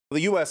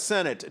The U.S.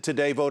 Senate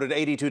today voted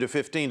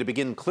 82-15 to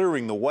begin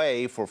clearing the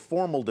way for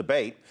formal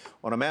debate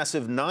on a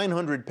massive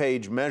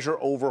 900-page measure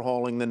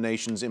overhauling the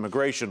nation's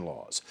immigration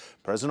laws.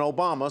 President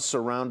Obama,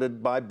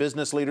 surrounded by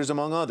business leaders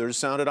among others,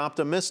 sounded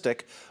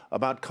optimistic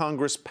about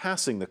Congress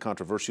passing the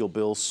controversial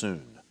bill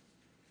soon.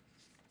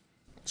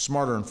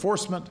 Smarter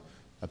enforcement,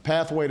 a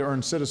pathway to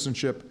earn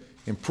citizenship,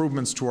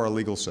 improvements to our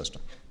legal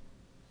system.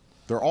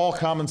 They're all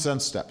common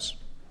sense steps.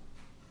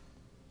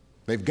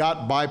 They've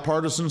got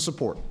bipartisan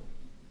support.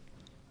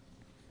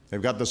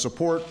 They've got the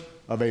support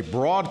of a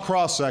broad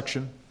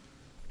cross-section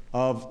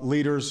of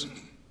leaders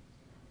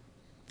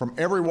from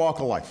every walk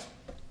of life.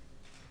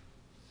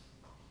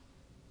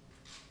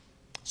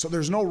 So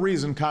there's no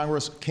reason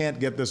Congress can't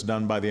get this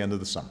done by the end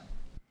of the summer.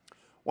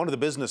 One of the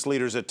business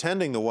leaders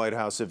attending the White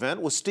House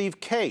event was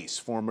Steve Case,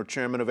 former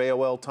chairman of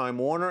AOL Time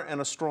Warner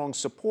and a strong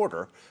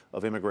supporter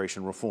of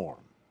immigration reform.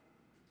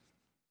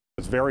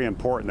 It's very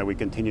important that we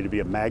continue to be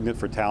a magnet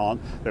for talent,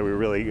 that we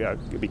really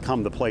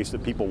become the place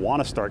that people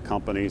want to start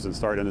companies and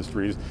start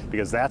industries,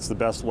 because that's the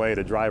best way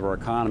to drive our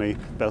economy,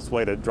 best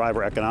way to drive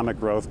our economic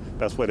growth,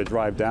 best way to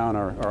drive down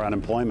our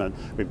unemployment.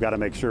 We've got to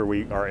make sure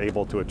we are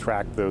able to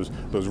attract those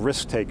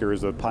risk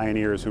takers, the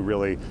pioneers who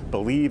really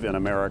believe in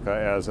America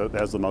as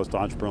the most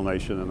entrepreneurial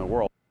nation in the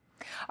world.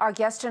 Our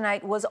guest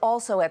tonight was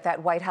also at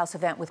that White House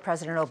event with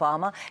President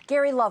Obama.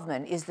 Gary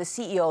Loveman is the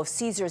CEO of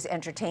Caesars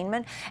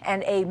Entertainment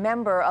and a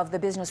member of the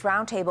Business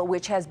Roundtable,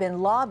 which has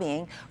been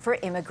lobbying for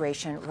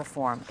immigration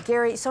reform.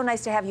 Gary, so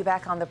nice to have you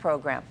back on the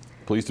program.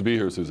 Pleased to be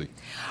here, Susie.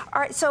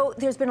 All right, so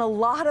there's been a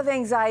lot of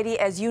anxiety,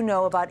 as you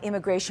know, about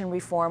immigration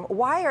reform.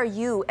 Why are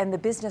you and the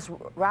Business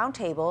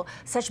Roundtable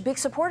such big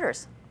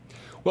supporters?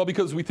 Well,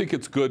 because we think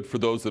it's good for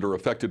those that are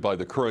affected by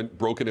the current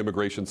broken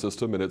immigration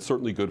system, and it's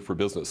certainly good for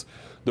business.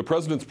 The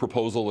president's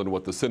proposal and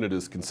what the Senate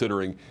is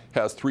considering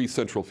has three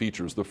central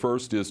features. The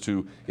first is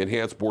to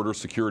enhance border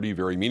security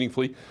very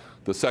meaningfully.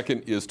 The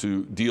second is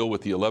to deal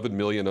with the 11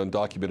 million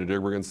undocumented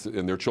immigrants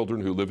and their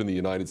children who live in the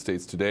United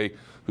States today,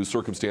 whose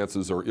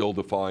circumstances are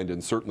ill-defined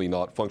and certainly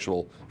not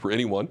functional for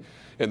anyone.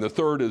 And the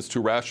third is to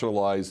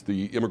rationalize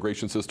the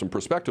immigration system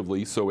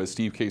prospectively, so as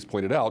Steve Case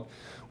pointed out,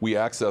 we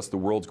access the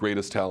world's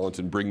greatest talent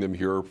and bring them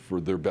here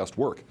for their best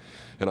work.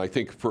 And I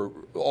think for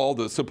all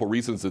the simple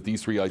reasons that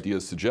these three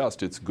ideas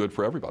suggest, it's good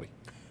for everybody.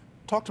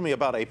 Talk to me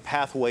about a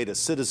pathway to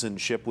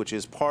citizenship, which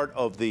is part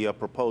of the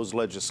proposed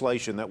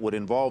legislation that would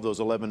involve those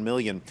 11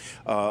 million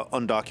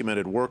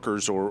undocumented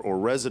workers or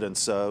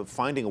residents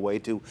finding a way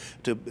to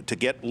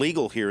get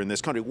legal here in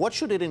this country. What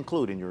should it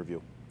include, in your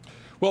view?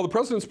 Well, the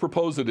president's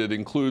proposed that it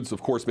includes,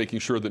 of course, making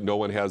sure that no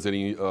one has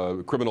any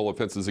criminal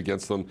offenses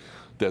against them,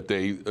 that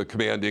they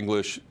command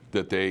English,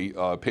 that they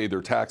pay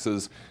their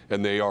taxes,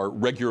 and they are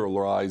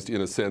regularized,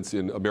 in a sense,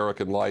 in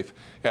American life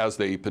as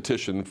they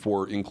petition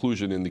for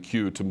inclusion in the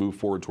queue to move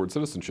forward toward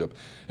citizenship.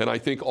 And I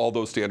think all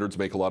those standards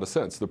make a lot of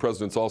sense. The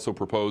president's also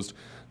proposed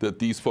that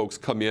these folks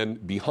come in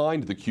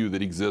behind the queue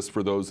that exists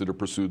for those that have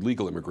pursued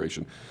legal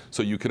immigration.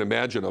 So you can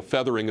imagine a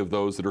feathering of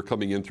those that are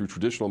coming in through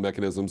traditional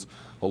mechanisms,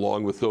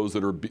 along with those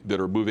that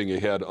are moving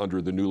ahead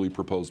under the newly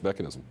proposed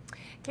mechanism.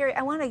 Gary,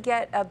 I want to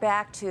get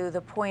back to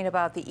the point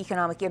about the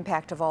economic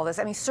impact of all this.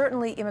 I mean,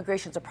 certainly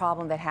immigration is a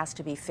problem that has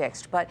to be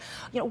fixed. But,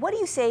 you know, what do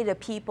you say to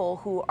people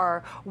who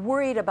are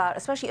worried about,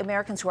 especially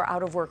Americans who are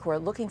out of work, who are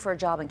looking for a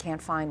job and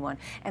can't find one,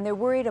 and they're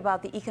worried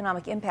about the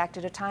economic impact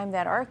at a time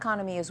that our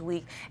economy is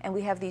weak and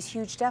we have these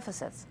huge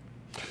deficits?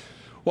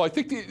 Well, I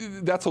think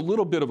that's a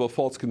little bit of a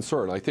false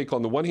concern. I think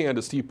on the one hand,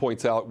 as Steve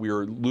points out, we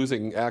are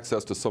losing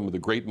access to some of the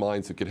great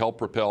minds that could help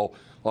propel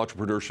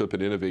entrepreneurship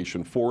and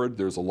innovation forward.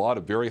 There's a lot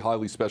of very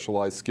highly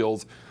specialized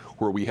skills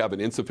where we have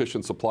an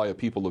insufficient supply of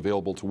people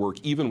available to work,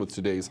 even with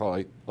today's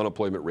high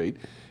unemployment rate.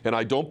 And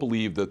I don't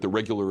believe that the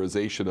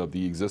regularization of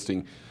the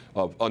existing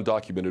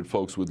undocumented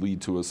folks would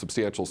lead to a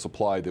substantial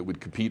supply that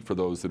would compete for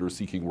those that are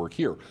seeking work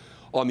here.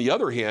 On the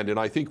other hand, and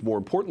I think more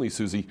importantly,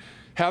 Susie,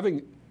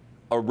 having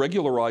a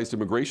regularized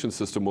immigration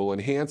system will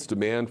enhance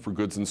demand for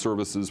goods and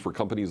services for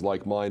companies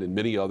like mine and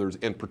many others,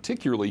 and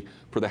particularly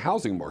for the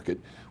housing market,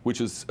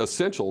 which is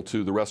essential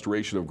to the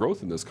restoration of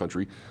growth in this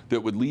country, that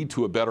would lead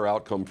to a better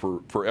outcome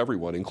for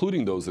everyone,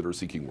 including those that are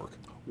seeking work.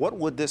 What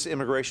would this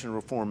immigration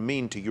reform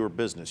mean to your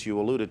business? You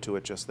alluded to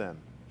it just then.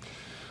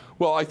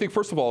 Well, I think,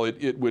 first of all,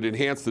 it would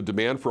enhance the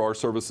demand for our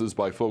services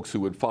by folks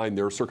who would find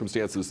their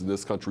circumstances in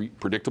this country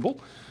predictable.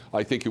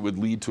 I think it would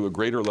lead to a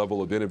greater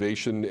level of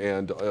innovation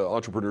and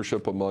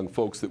entrepreneurship among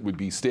folks that would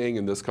be staying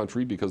in this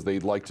country because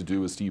they'd like to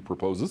do as Steve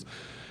proposes.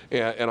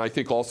 And I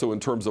think also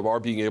in terms of our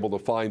being able to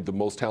find the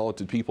most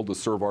talented people to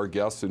serve our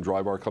guests and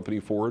drive our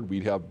company forward,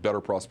 we'd have better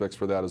prospects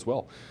for that as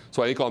well.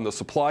 So I think on the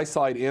supply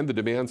side and the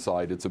demand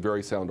side, it's a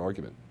very sound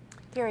argument.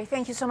 Gary,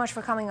 thank you so much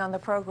for coming on the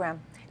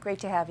program. Great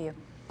to have you.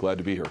 Glad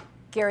to be here.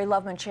 Gary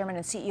Loveman, Chairman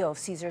and CEO of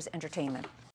Caesars Entertainment.